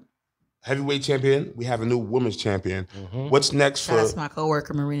new heavyweight champion. We have a new women's champion. What's next for? That's my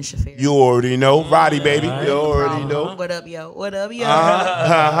coworker, Marina Shafir. You already know, Roddy, baby. Right. You already know. What up, yo? What up,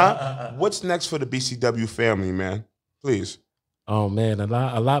 yo? What's next for the BCW family, man? Please. Oh man, a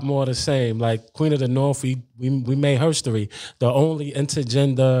lot more of the same. Like Queen of the North, we made history. The only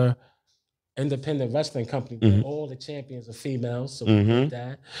intergender independent wrestling company where all the champions are females. So we did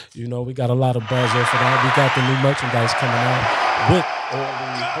that. You know, we got a lot of buzz off of that. We got the new merchandise coming out with all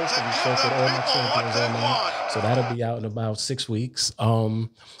the history stuff with all my champions on there. So that'll be out in about 6 weeks. And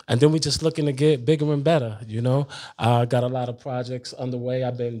then we just looking to get bigger and better, you know. I got a lot of projects underway.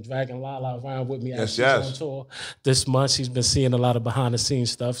 I've been dragging Lala around with me as she's on tour this month. She's been seeing a lot of behind the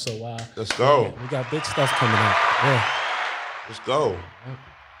scenes stuff. So let's go. We got big stuff coming up. Yeah. Let's go.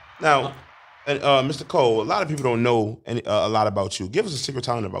 Now, and Mr. Cole, a lot of people don't know a lot about you. Give us a secret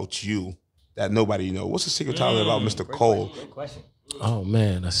talent about you that nobody knows. What's the secret talent about Mr. Cole? Great question. Oh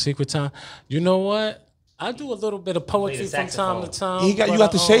man, a secret talent. You know what? I do a little bit of poetry from time to time. You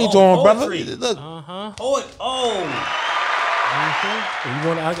got the shades on, brother. Look. Poet. You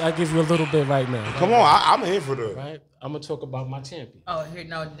want? I give you a little bit right now. Come on, I'm here for the. Right. I'm gonna talk about my champion. Oh, here,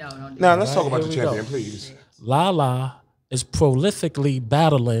 no. Now let's talk about the champion, please. Lala is prolifically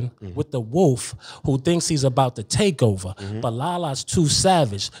battling with the wolf who thinks he's about to take over. But Lala's too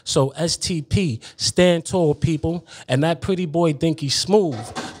savage. So STP, stand tall, people. And that pretty boy think he's smooth.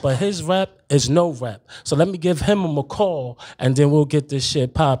 But his rep is no rep. So let me give him a call, and then we'll get this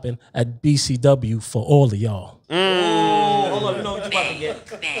shit popping at BCW for all of y'all. Hold on, you know what you about to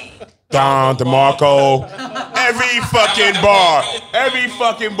get. Don DeMarco. Every fucking bar. Every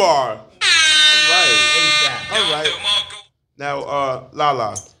fucking bar. All right. Now,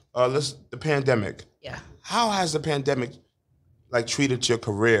 Lala, the pandemic. Yeah. How has the pandemic treated your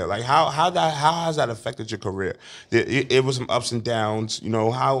career? Like how has that affected your career? It was some ups and downs. You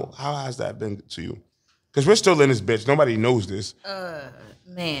know, how has that been to you? Because we're still in this bitch. Nobody knows this.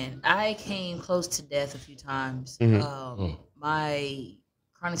 Man, I came close to death a few times. My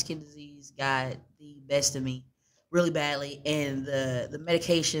chronic skin disease got the best of me really badly, and the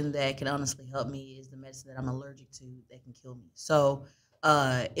medication that can honestly help me is the medicine that I'm allergic to that can kill me. So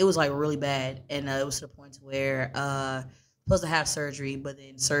it was like really bad, and it was to the point to where supposed to have surgery, but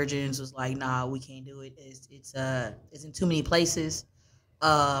then surgeons was like, nah, we can't do it. It's in too many places.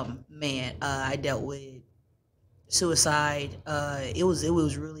 I dealt with suicide. It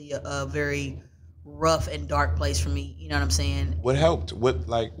was really a very rough and dark place for me. You know what I'm saying? What helped? What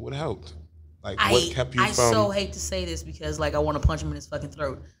helped? Like, what kept you from? I so hate to say this because, like, I want to punch him in his fucking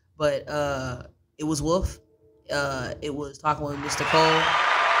throat. But it was Wolf. It was talking with Mr. Cole.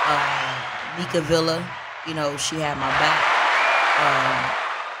 Mika Villa, you know, she had my back.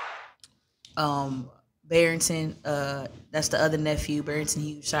 Barrington, that's the other nephew, Barrington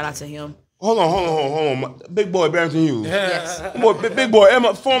Hughes. Shout out to him. Hold on. Big boy Barrington Hughes. Yes. Big boy,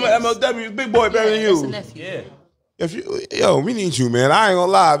 former MLW, big boy Barrington Hughes. That's a nephew. Yeah. We need you, man. I ain't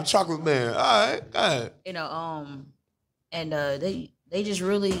gonna lie, chocolate man. All right, go ahead. You know, and they just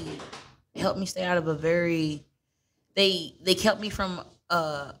really helped me stay out of a very. They kept me from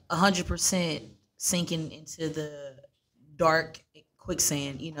 100% sinking into the dark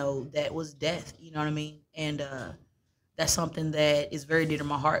quicksand. You know, that was death. You know what I mean? And that's something that is very dear to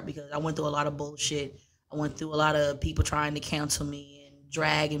my heart because I went through a lot of bullshit. I went through a lot of people trying to cancel me and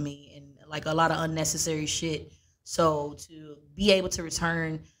dragging me and like a lot of unnecessary shit. So to be able to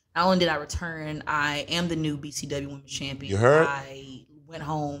return, not only did I return, I am the new BCW Women's Champion. You heard? I went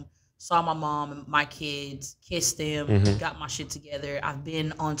home, saw my mom and my kids, kissed them, got my shit together. I've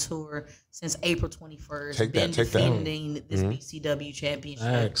been on tour since April 21st. Been defending this BCW championship.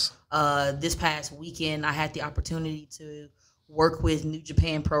 Thanks. This past weekend, I had the opportunity to work with New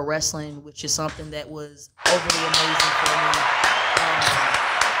Japan Pro Wrestling, which is something that was overly amazing for me.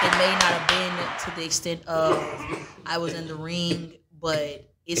 It may not have been to the extent of I was in the ring, but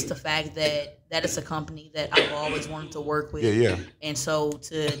it's the fact that it's a company that I've always wanted to work with. Yeah. And so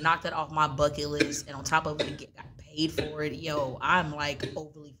to knock that off my bucket list and on top of it, got paid for it, I'm like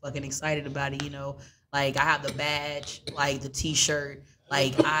overly fucking excited about it, you know. Like I have the badge, like the t-shirt,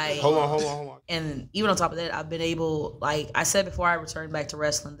 like Hold on. And even on top of that, I've been able, like I said before I returned back to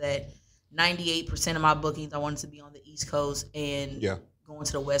wrestling, that 98% of my bookings I wanted to be on the East Coast and going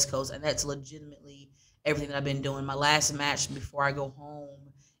to the West Coast, and that's legitimately everything that I've been doing. My last match before I go home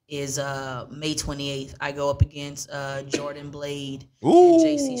is May 28th. I go up against Jordan Blade Ooh. and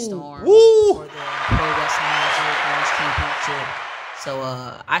JC Storm Ooh. for the Pro Wrestling Magic Championship. So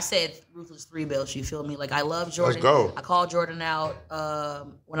I said Ruthless 3 belts, you feel me? Like, I love Jordan. Let's go. I called Jordan out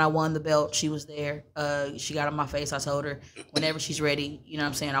when I won the belt. She was there. She got on my face. I told her whenever she's ready, you know what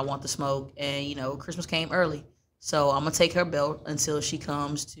I'm saying, I want the smoke. And, you know, Christmas came early. So I'm going to take her belt until she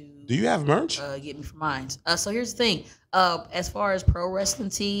comes to... Do you have merch? Get me for mine. So here's the thing. As far as pro wrestling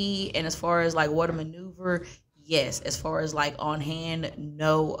tee and as far as, like, what a maneuver... Yes, as far as like on hand,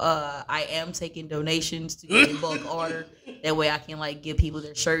 no. I am taking donations to get a bulk order. That way I can like give people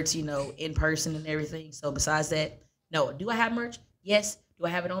their shirts, you know, in person and everything. So besides that, no. Do I have merch? Yes. Do I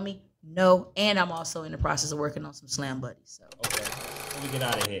have it on me? No. And I'm also in the process of working on some slam buddies. So okay, let me get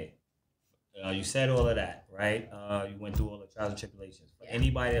out of here. You said all of that, right? You went through all the trials and tribulations. For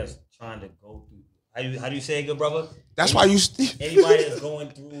anybody that's trying to go through, how do you say it, good brother? That's why you. Anybody that's going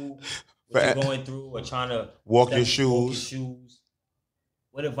through. What you're going through or trying to walk your shoes.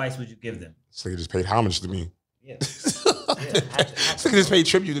 What advice would you give them? This nigga just paid homage to me. Yeah. This nigga just paid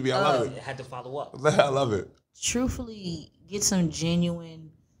tribute to me. I love it. Had to follow up. I love it. Truthfully, get some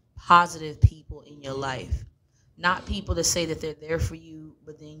genuine, positive people in your life. Not people that say that they're there for you,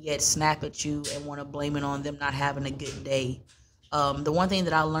 but then yet snap at you and want to blame it on them not having a good day. The one thing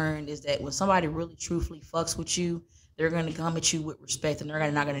that I learned is that when somebody really truthfully fucks with you, they're going to come at you with respect, and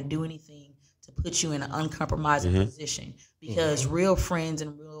they're not going to do anything to put you in an uncompromising position. Because real friends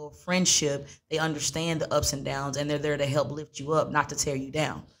and real friendship, they understand the ups and downs, and they're there to help lift you up, not to tear you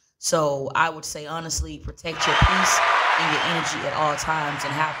down. So I would say, honestly, protect your peace and your energy at all times,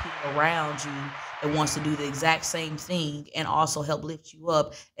 and have people around you that wants to do the exact same thing and also help lift you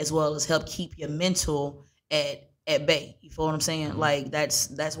up, as well as help keep your mental at bay. You feel what I'm saying? Like, that's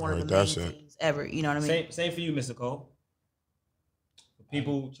one of the main things ever. You know what I mean? Same for you, Mr. Cole. For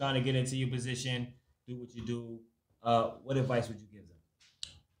people trying to get into your position, do what you do, what advice would you give them?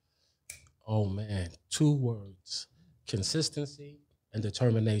 Oh man, 2 words: consistency and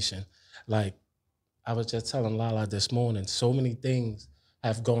determination. Like I was just telling Lala this morning, so many things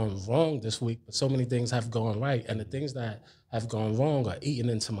have gone wrong this week, but so many things have gone right. And the things that have gone wrong are eating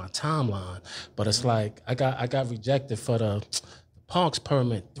into my timeline. But it's like I got rejected for the Parks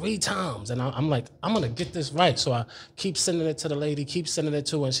permit 3 times. And I'm like, I'm gonna get this right. So I keep sending it to the lady, keep sending it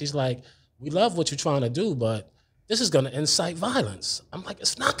to her, and she's like, we love what you're trying to do, but this is gonna incite violence. I'm like,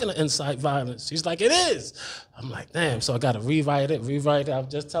 it's not gonna incite violence. She's like, it is. I'm like, damn, so I gotta rewrite it. I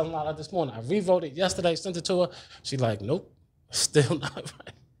was just telling Lala this morning, I rewrote it yesterday, sent it to her. She's like, nope, still not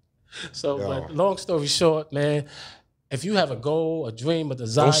right. So, but long story short, man, if you have a goal, a dream, a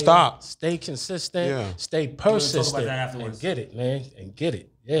desire, don't stop. Stay consistent, stay persistent, talk about that afterwards. and get it, man, and get it.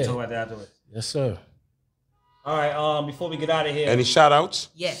 Yeah. We'll talk about that afterwards. Yes, sir. All right, before we get out of here. Any shout outs?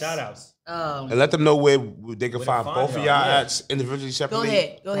 Yes. Shout outs. And let them know where they can find both of y'all at individually,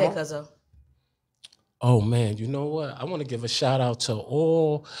 separately. Go ahead, Cuzzo. Oh man, you know what? I want to give a shout out to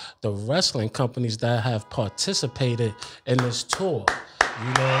all the wrestling companies that have participated in this tour. You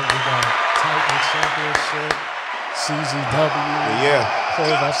know, we got Titan Championship, CZW, Pro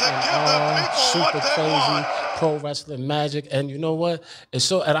Wrestling R, Super Crazy, Pro Wrestling Magic, and you know what? It's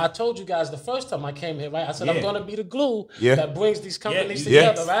so. And I told you guys the first time I came here, right? I said I'm gonna be the glue that brings these companies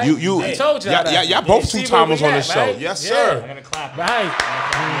together, right? I told y'all that. Y'all both 2 timers on the show. Right? Yes, sir. I'm gonna clap.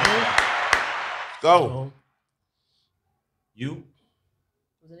 Right. Go. You?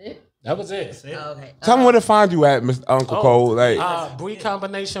 Was it it? That was it. That's it. Oh, okay. Tell me where to find you at, Mr. Uncle Cole. Like, Bree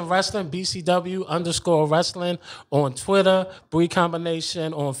Combination Wrestling, BCW_wrestling on Twitter, Bree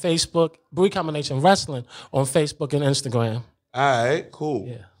Combination on Facebook, Bree Combination Wrestling on Facebook and Instagram. all right, cool.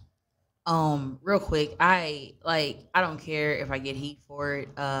 Yeah. Real quick, I don't care if I get heat for it.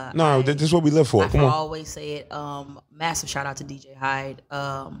 No, this is what we live for. Come I on. always say it. Massive shout out to DJ Hyde.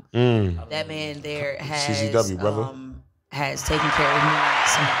 That man there has CZW, brother. has taken care of me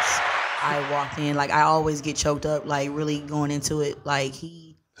since I walked in. Like, I always get choked up, like, really going into it. Like,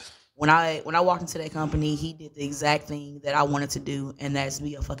 when I walked into that company, he did the exact thing that I wanted to do, and that's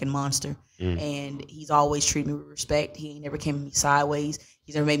be a fucking monster. And he's always treated me with respect. He ain't never came at me sideways.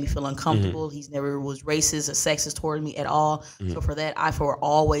 He's never made me feel uncomfortable. He's never was racist or sexist toward me at all. So for that, I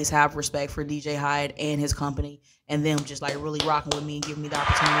always have respect for DJ Hyde and his company, and them just like really rocking with me and giving me the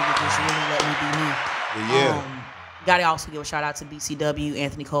opportunity to just really let me be me. Yeah. Gotta also give a shout out to BCW,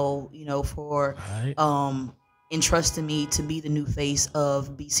 Anthony Cole, you know, for entrusting me to be the new face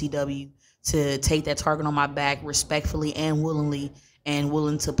of BCW, to take that target on my back respectfully and willingly, and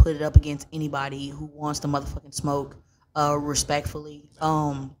willing to put it up against anybody who wants the motherfucking smoke respectfully.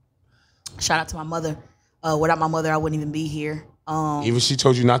 Shout out to my mother. Without my mother, I wouldn't even be here. Even she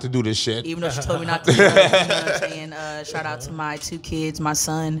told you not to do this shit. Even though she told me not to do it, you know what I'm saying? Shout out to my 2 kids, my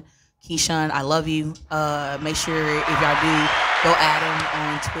son, Keyshawn, I love you. Make sure if y'all do, go add him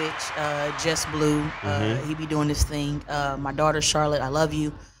on Twitch, Just Blue. He be doing this thing. My daughter, Charlotte, I love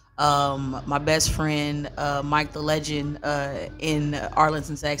you. My best friend, Mike the Legend, in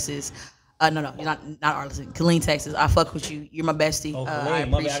Arlington, Texas. No, you're not Arlington. Killeen, Texas. I fuck with you. You're my bestie. Oh, I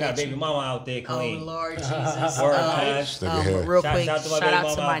Killeen, appreciate I got baby you. mama out there, Killeen. Oh, Lord Jesus. Real quick, shout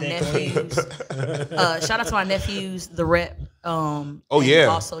out to my nephews. Shout out to my nephews, the rep. Yeah.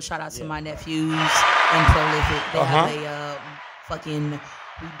 Also, shout out to my nephews and Prolific. They have a fucking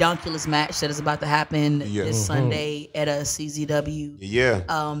redonkulous match that is about to happen this Sunday at a CZW. Yeah.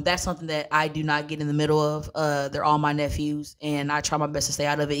 That's something that I do not get in the middle of. They're all my nephews, and I try my best to stay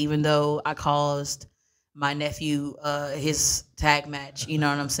out of it, even though I caused my nephew his tag match. You know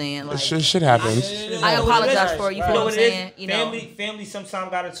what I'm saying? Like, shit happens. I apologize for it. You feel what I'm saying? You know, family sometimes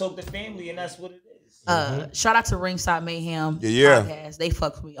gotta talk to family, and that's what it is. Shout out to Ringside Mayhem Yeah. podcast. They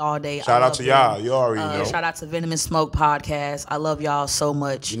fuck with me all day. Shout out to y'all. You already know. Shout out to Venom and Smoke podcast. I love y'all so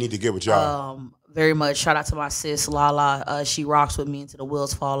much. You need to get with y'all. Very much. Shout out to my sis Lala. She rocks with me until the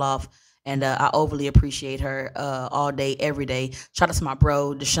wheels fall off. And I overly appreciate her all day, every day. Shout out to my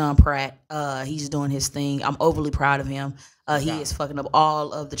bro, Deshaun Pratt. He's doing his thing. I'm overly proud of him. He is fucking up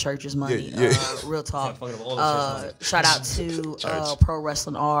all of the church's money. Real talk. Shout out to Pro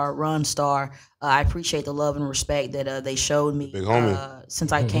Wrestling R, Run Star. I appreciate the love and respect that they showed me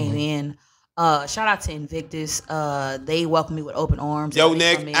since I came in. Shout out to Invictus. They welcomed me with open arms. Yo,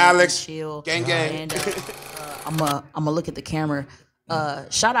 Nick, Alex, chill. gang. And I'm gonna look at the camera.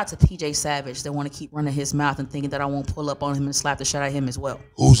 Shout out to PJ Savage that want to keep running his mouth and thinking that I won't pull up on him and slap the shit out of him as well.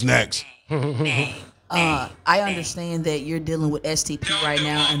 Who's next? I understand that you're dealing with STP right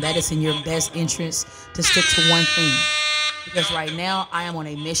now, and that is in your best interest to stick to one thing. Because right now, I am on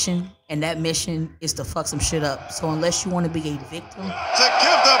a mission, and that mission is to fuck some shit up. So unless you want to be a victim, To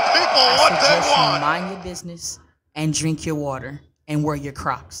give the people what they you want. mind your business and drink your water and wear your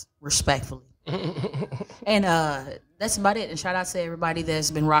Crocs, respectfully. And that's about it. And shout out to everybody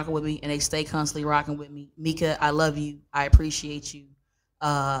that's been rocking with me, and they stay constantly rocking with me. Mika, I love you. I appreciate you.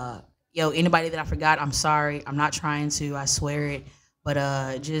 Anybody that I forgot, I'm sorry. I'm not trying to. I swear it.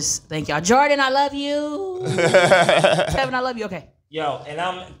 But just thank y'all. Jordan, I love you. Kevin, I love you. Okay. Yo, and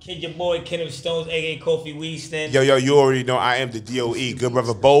I'm your boy, Kenneth Stones, a.k.a. Kofi Weaston. Yo, you already know I am the DOE, good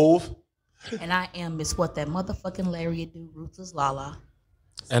brother Bove. And I am Miss What That Motherfucking Lariat Do, Ruthless Lala.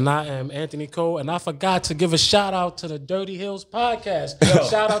 And I am Anthony Cole, and I forgot to give a shout out to the Dirty Hills podcast.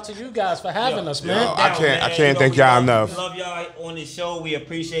 Shout out to you guys for having us, man. I can't thank y'all enough. We love y'all on this show. We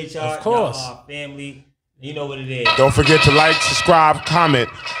appreciate y'all. Of course. Y'all our family. You know what it is. Don't forget to like, subscribe, comment.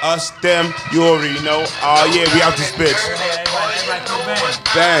 Us, them, you already know. Oh yeah, we out this bitch. Everybody,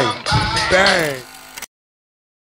 bang. Bang.